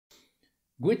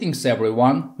Greetings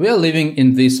everyone, we are living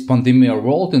in this pandemic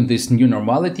world, in this new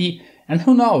normality, and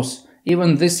who knows,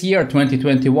 even this year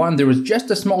 2021 there is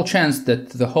just a small chance that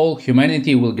the whole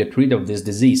humanity will get rid of this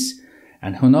disease.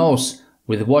 And who knows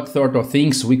with what sort of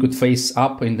things we could face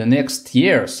up in the next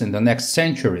years, in the next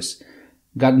centuries,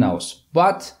 God knows.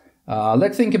 But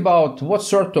let's think about what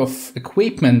sort of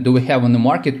equipment do we have on the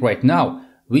market right now,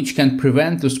 which can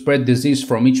prevent to spread disease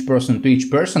from each person to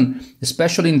each person,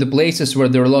 especially in the places where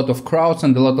there are a lot of crowds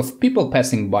and a lot of people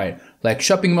passing by, like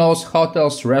shopping malls,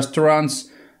 hotels, restaurants,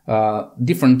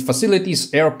 different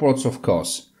facilities, airports, of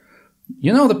course.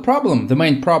 You know, the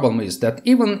main problem is that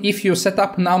even if you set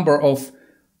up a number of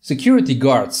security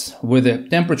guards with a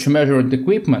temperature measured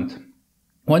equipment,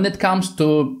 when it comes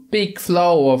to big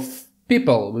flow of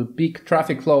people, with big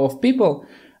traffic flow of people,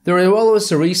 there is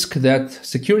always a risk that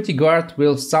security guard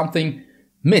will something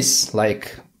miss,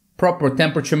 like proper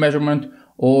temperature measurement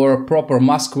or proper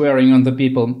mask wearing on the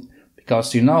people.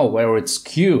 Because you know, where it's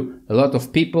queue, a lot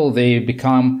of people, they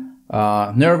become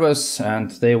nervous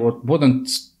and they wouldn't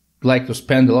like to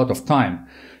spend a lot of time.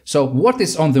 So what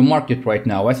is on the market right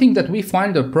now? I think that we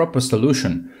find a proper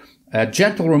solution. A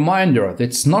gentle reminder that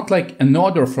it's not like an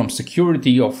order from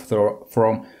security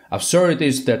from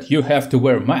authorities that you have to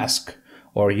wear a mask,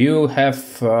 or you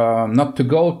have not to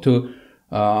go to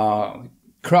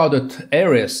crowded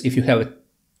areas if you have a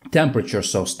temperature,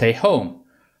 so stay home.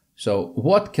 So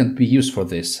what can be used for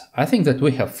this? I think that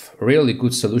we have a really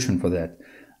good solution for that.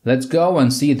 Let's go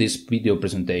and see this video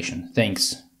presentation.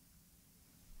 Thanks.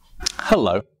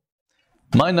 Hello,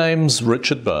 my name's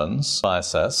Richard Burns,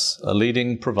 ISS, a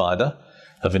leading provider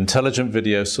of intelligent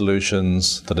video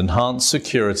solutions that enhance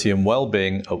security and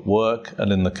well-being at work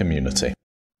and in the community.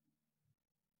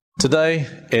 Today,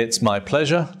 it's my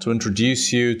pleasure to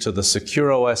introduce you to the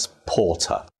SecureOS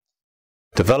Porter,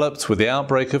 developed with the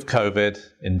outbreak of COVID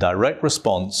in direct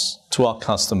response to our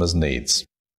customers' needs.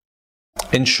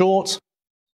 In short,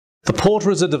 the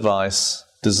Porter is a device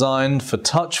designed for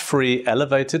touch-free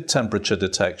elevated temperature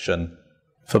detection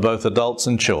for both adults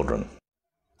and children.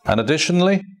 And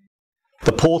additionally,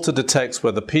 the Porter detects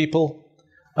whether people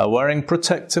are wearing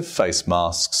protective face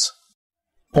masks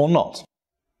or not.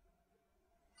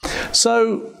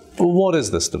 So, what is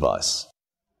this device?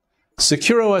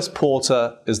 SecureOS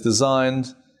Porter is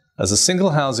designed as a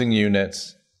single housing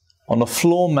unit on a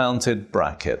floor-mounted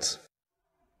bracket.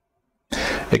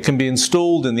 It can be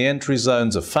installed in the entry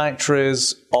zones of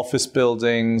factories, office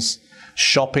buildings,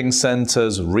 shopping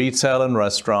centers, retail and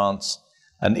restaurants,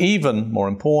 and even, more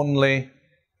importantly,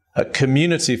 at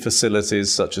community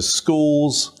facilities such as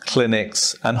schools,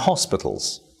 clinics, and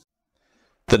hospitals.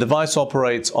 The device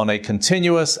operates on a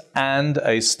continuous and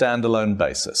a standalone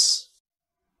basis.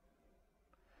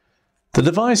 The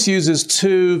device uses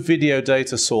two video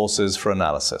data sources for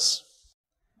analysis.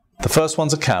 The first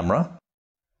one's a camera.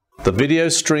 The video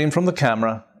stream from the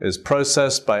camera is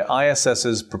processed by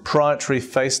ISS's proprietary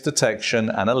face detection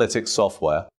analytics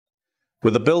software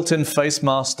with a built-in face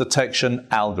mask detection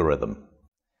algorithm.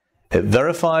 It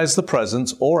verifies the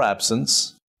presence or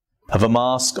absence of a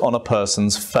mask on a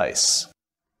person's face.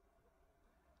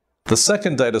 The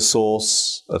second data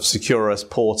source of SecureOS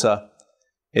Porter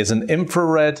is an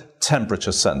infrared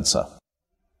temperature sensor.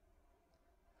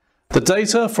 The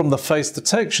data from the face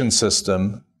detection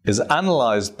system is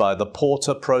analyzed by the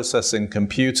Porter processing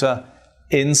computer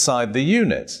inside the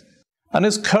unit and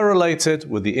is correlated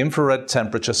with the infrared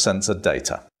temperature sensor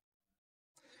data.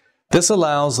 This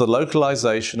allows the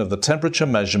localization of the temperature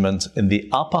measurement in the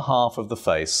upper half of the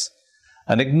face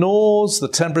and ignores the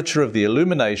temperature of the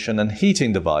illumination and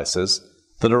heating devices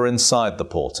that are inside the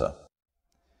Porter.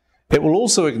 It will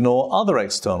also ignore other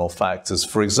external factors,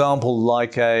 for example,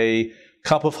 like a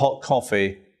cup of hot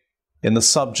coffee in the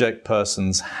subject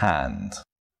person's hand.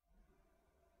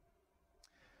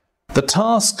 The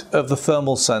task of the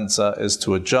thermal sensor is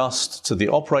to adjust to the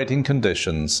operating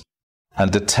conditions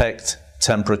and detect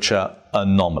temperature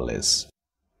anomalies.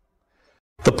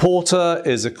 The Porter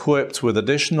is equipped with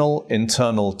additional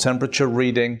internal temperature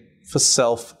reading for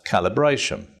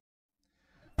self-calibration.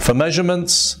 For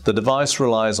measurements, the device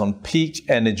relies on peak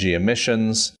energy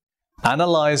emissions,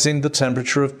 analyzing the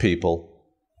temperature of people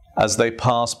as they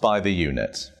pass by the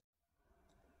unit.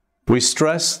 We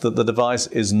stress that the device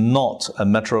is not a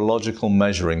meteorological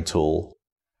measuring tool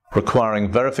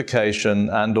requiring verification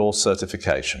and/or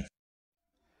certification.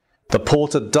 The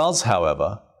Porter does,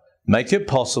 however, make it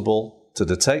possible to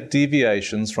detect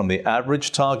deviations from the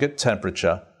average target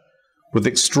temperature with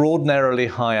extraordinarily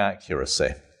high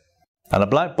accuracy, and a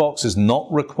black box is not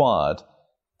required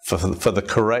for the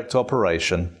correct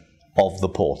operation of the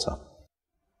Porter.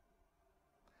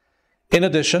 In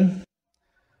addition,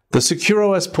 The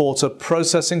SecureOS Porter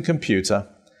processing computer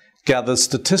gathers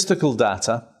statistical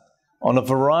data on a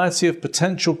variety of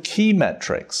potential key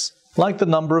metrics, like the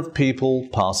number of people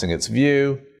passing its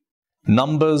view,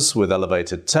 numbers with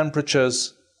elevated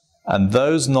temperatures, and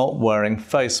those not wearing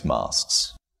face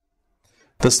masks.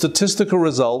 The statistical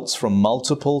results from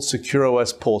multiple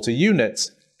SecureOS Porter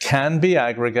units can be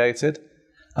aggregated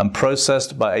and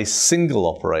processed by a single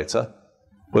operator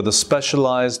with a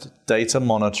specialized data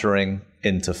monitoring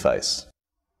interface.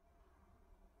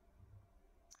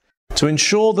 To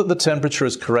ensure that the temperature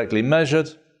is correctly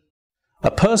measured,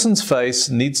 a person's face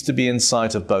needs to be in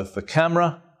sight of both the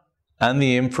camera and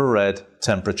the infrared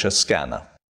temperature scanner.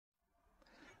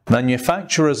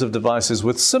 Manufacturers of devices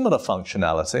with similar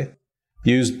functionality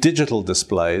use digital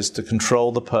displays to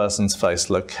control the person's face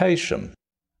location.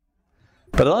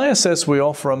 But at ISS we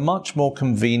offer a much more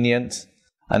convenient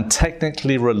and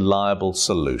technically reliable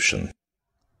solution: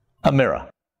 a mirror.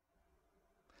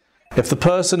 If the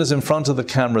person is in front of the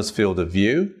camera's field of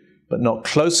view, but not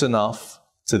close enough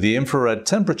to the infrared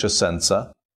temperature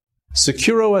sensor,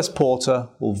 SecureOS Porter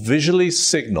will visually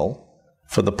signal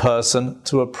for the person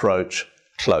to approach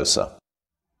closer.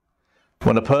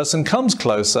 When a person comes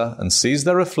closer and sees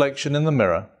their reflection in the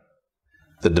mirror,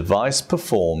 the device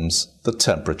performs the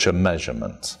temperature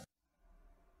measurement.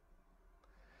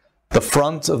 The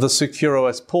front of the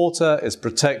SecureOS Porter is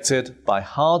protected by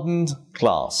hardened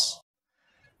glass.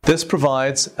 This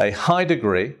provides a high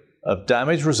degree of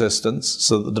damage resistance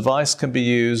so that the device can be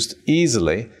used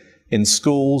easily in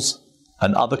schools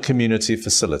and other community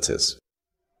facilities.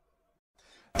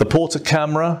 The Porter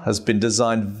camera has been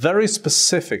designed very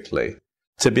specifically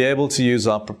to be able to use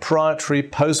our proprietary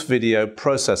post-video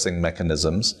processing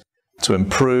mechanisms to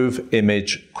improve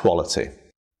image quality.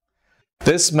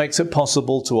 This makes it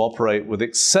possible to operate with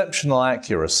exceptional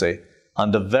accuracy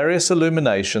under various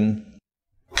illumination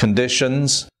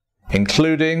conditions,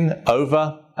 including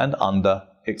over and under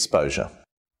exposure.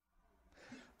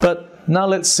 But now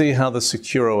let's see how the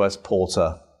SecureOS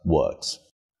Porter works.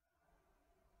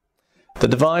 The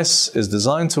device is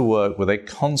designed to work with a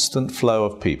constant flow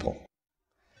of people.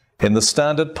 In the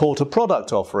standard Porter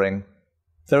product offering,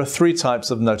 there are 3 types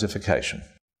of notification.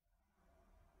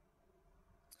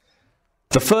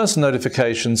 The first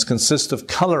notifications consist of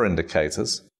color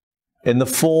indicators in the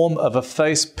form of a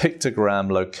face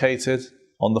pictogram located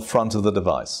on the front of the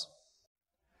device.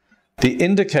 The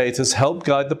indicators help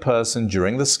guide the person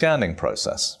during the scanning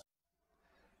process.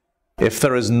 If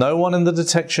there is no one in the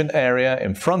detection area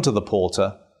in front of the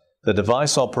Porter, the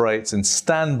device operates in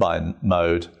standby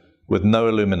mode with no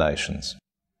illuminations.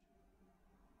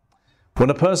 When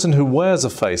a person who wears a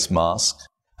face mask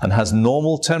and has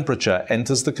normal temperature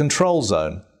enters the control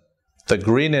zone, the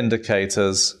green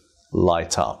indicators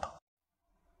light up.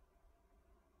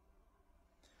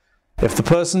 If the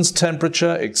person's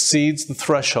temperature exceeds the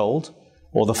threshold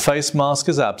or the face mask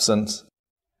is absent,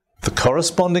 the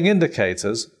corresponding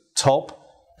indicators,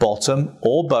 top, bottom,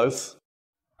 or both,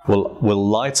 will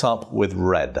light up with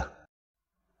red.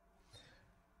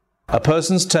 A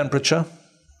person's temperature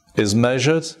is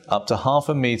measured up to half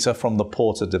a meter from the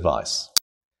Porter device,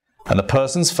 and a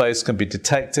person's face can be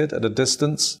detected at a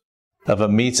distance of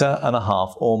 1.5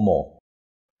 meters or more.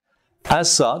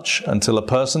 As such, until a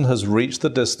person has reached the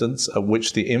distance at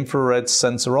which the infrared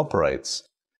sensor operates,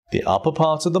 the upper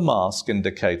part of the mask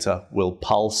indicator will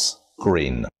pulse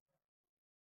green.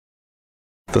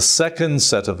 The second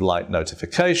set of light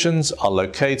notifications are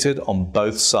located on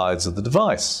both sides of the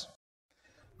device.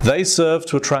 They serve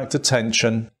to attract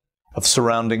attention of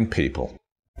surrounding people,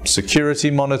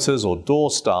 security monitors or door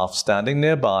staff standing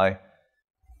nearby,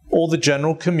 or the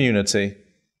general community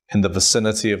in the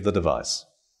vicinity of the device.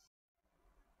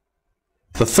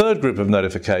 The third group of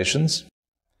notifications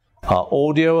are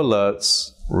audio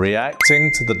alerts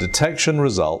reacting to the detection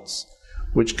results,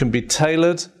 which can be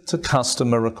tailored to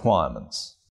customer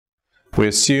requirements. We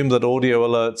assume that audio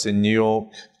alerts in New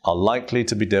York are likely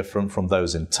to be different from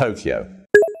those in Tokyo,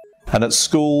 and at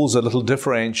schools a little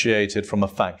differentiated from a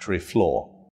factory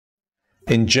floor.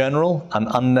 In general, an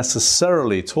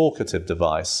unnecessarily talkative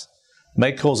device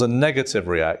may cause a negative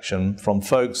reaction from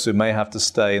folks who may have to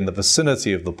stay in the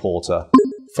vicinity of the Porter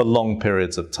for long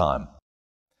periods of time.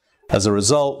 As a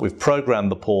result, we've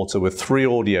programmed the Porter with 3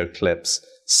 audio clips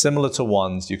similar to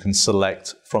ones you can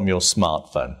select from your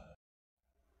smartphone.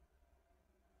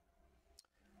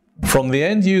 From the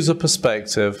end user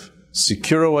perspective,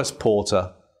 SecureOS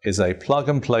Porter is a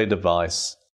plug-and-play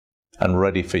device and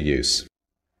ready for use.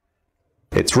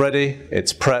 It's ready,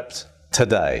 it's prepped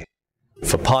today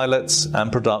for pilots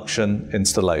and production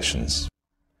installations.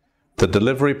 The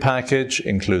delivery package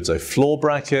includes a floor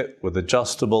bracket with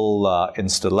adjustable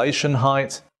installation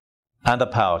height and a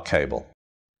power cable.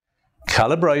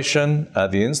 Calibration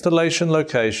at the installation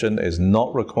location is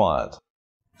not required.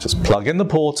 Just plug in the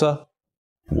Porter,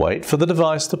 wait for the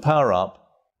device to power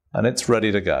up, and it's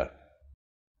ready to go.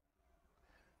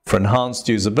 For enhanced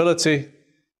usability,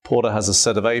 Porter has a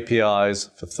set of APIs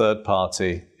for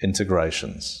third-party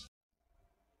integrations.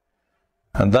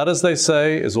 And that, as they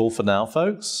say, is all for now,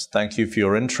 folks. Thank you for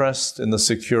your interest in the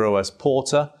SecureOS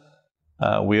Porter.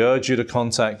 We urge you to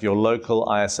contact your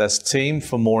local ISS team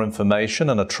for more information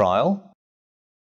and a trial.